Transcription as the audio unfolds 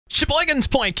Sheboygan's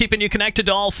Point, keeping you connected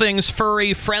to all things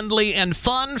furry, friendly, and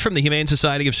fun from the Humane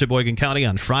Society of Sheboygan County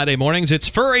on Friday mornings. It's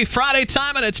Furry Friday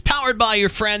time, and it's powered by your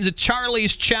friends at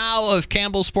Charlie's Chow of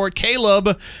Campbellsport.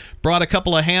 Caleb brought a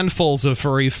couple of handfuls of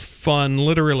furry fun,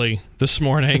 literally, this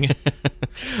morning.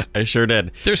 I sure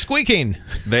did. They're squeaking.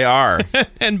 They are.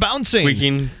 And bouncing.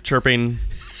 Squeaking, chirping.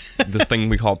 This thing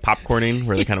we call popcorning,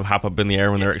 where they kind of hop up in the air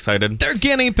when they're excited. They're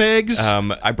guinea pigs.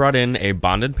 I brought in a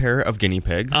bonded pair of guinea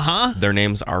pigs. Their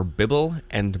names are Bibble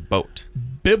and Boat.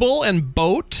 Bibble and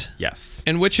Boat? Yes.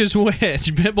 And which is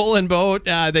which? Bibble and Boat?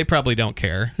 They probably don't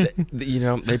care.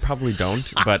 They probably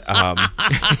don't, but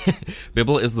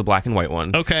Bibble is the black and white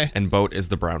one. Okay. And Boat is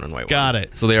the brown and white one. Got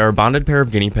it. So they are a bonded pair of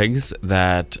guinea pigs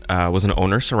that was an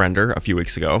owner surrender a few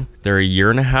weeks ago. They're a year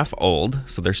and a half old,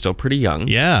 so they're still pretty young.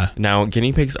 Yeah. Now,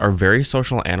 guinea pigs are very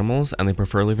social animals, and they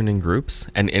prefer living in groups.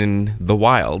 And in the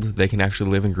wild, they can actually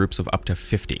live in groups of up to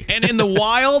 50. And in the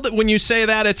wild, when you say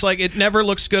that, it's like it never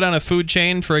looks good on a food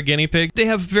chain for a guinea pig. They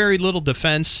have very little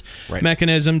defense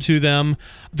mechanism to them.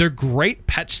 They're great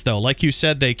pets, though. Like you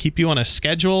said, they keep you on a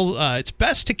schedule. It's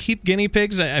best to keep guinea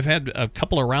pigs. I've had a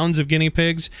couple of rounds of guinea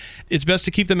pigs. It's best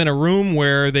to keep them in a room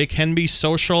where they can be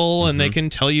social and they can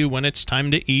tell you when it's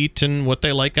time to eat and what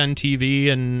they like on TV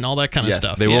and all that kind of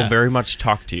stuff. They will very much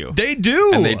talk to you. They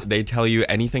do. And they tell you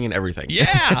anything and everything.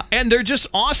 Yeah, and they're just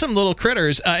awesome little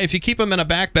critters. If you keep them in a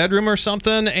back bedroom or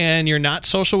something and you're not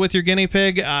social with your guinea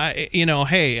pig,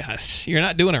 hey, you're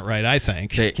not doing it right, I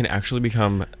think. They can actually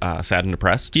become sad and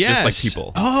depressed, just like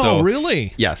people. Oh, so,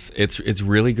 really? Yes, it's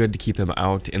really good to keep them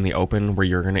out in the open where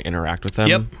you're going to interact with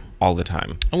them all the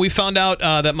time. And we found out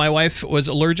that my wife was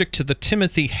allergic to the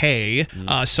Timothy hay,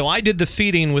 so I did the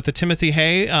feeding with the Timothy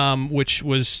hay, which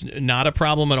was not a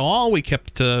problem at all. We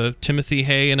kept the Timothy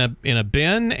hay in a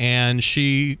bin, and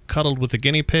she cuddled with the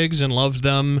guinea pigs and loved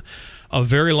them a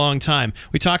very long time.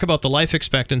 We talk about the life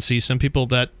expectancy, some people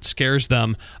that scares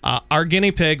them. Our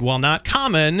guinea pig, while not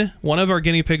common, one of our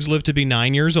guinea pigs lived to be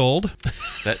 9 years old.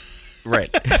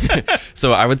 Right.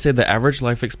 So I would say the average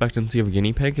life expectancy of a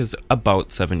guinea pig is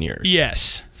about 7 years.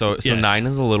 Yes. So 9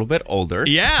 is a little bit older.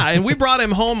 Yeah, and we brought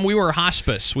him home. We were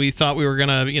hospice. We thought we were going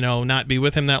to, not be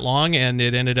with him that long, and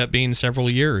it ended up being several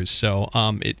years. So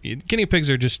guinea pigs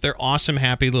are they're awesome,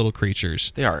 happy little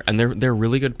creatures. They are, and they're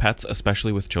really good pets,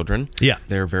 especially with children. Yeah.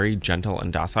 They're very gentle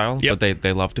and docile, but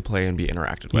they love to play and be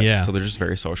interacted with. Yeah. So they're just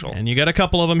very social. And you got a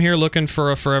couple of them here looking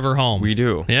for a forever home. We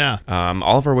do. Yeah.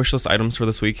 All of our wish list items for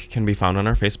this week can be found on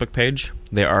our Facebook page.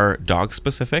 They are dog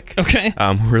specific. Okay.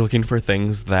 We're looking for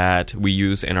things that we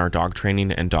use in our dog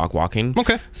training and dog walking.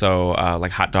 Okay. So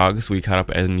like hot dogs we cut up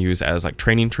and use as like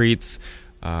training treats,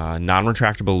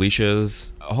 non-retractable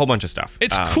leashes, a whole bunch of stuff.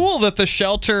 It's cool that the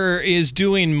shelter is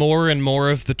doing more and more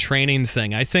of the training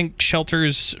thing. I think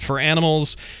shelters for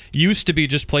animals used to be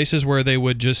just places where they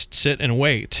would just sit and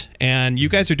wait. And you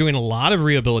guys are doing a lot of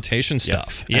rehabilitation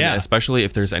stuff. Yes. Yeah. And especially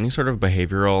if there's any sort of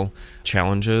behavioral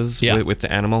challenges with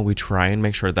the animal, we try and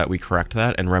make sure that we correct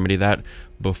that and remedy that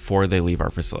before they leave our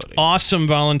facility. Awesome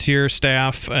volunteer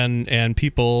staff and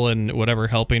people and whatever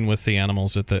helping with the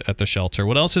animals at the shelter.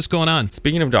 What else is going on?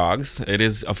 Speaking of dogs, it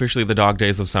is officially the dog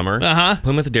days of summer.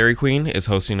 Plymouth Dairy Queen is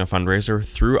hosting a fundraiser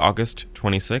through August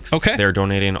 26th. Okay. They're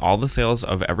donating all the sales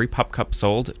of every pup cup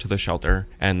sold to the shelter,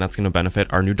 and that's going to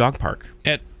benefit our new dog park.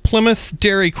 At Plymouth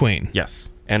Dairy Queen.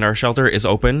 Yes. And our shelter is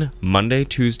open Monday,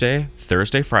 Tuesday,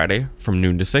 Thursday, Friday from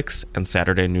noon to 6 and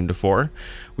Saturday noon to 4.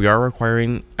 We are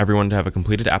requiring everyone to have a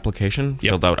completed application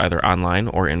filled out either online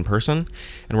or in person.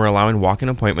 And we're allowing walk-in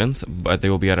appointments, but they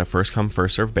will be at a first-come,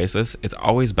 first-served basis. It's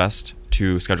always best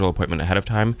to schedule an appointment ahead of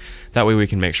time. That way we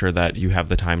can make sure that you have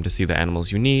the time to see the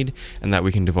animals you need and that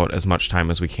we can devote as much time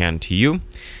as we can to you.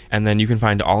 And then you can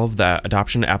find all of the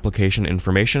adoption application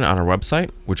information on our website,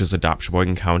 which is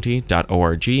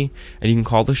adoptsheboygancounty.org. And you can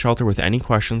call the shelter with any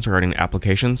questions regarding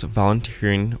applications,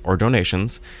 volunteering, or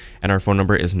donations. And our phone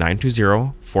number is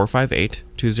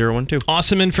 920-458-2012.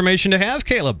 Awesome information to have,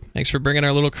 Caleb. Thanks for bringing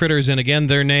our little critters in. Again,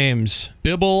 their names,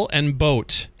 Bibble and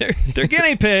Boat. They're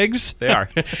guinea pigs. They are.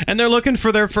 And they're looking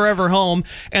for their forever home.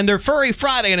 And they're Furry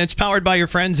Friday, and it's powered by your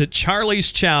friends at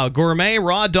Charlie's Chow. Gourmet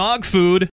raw dog food.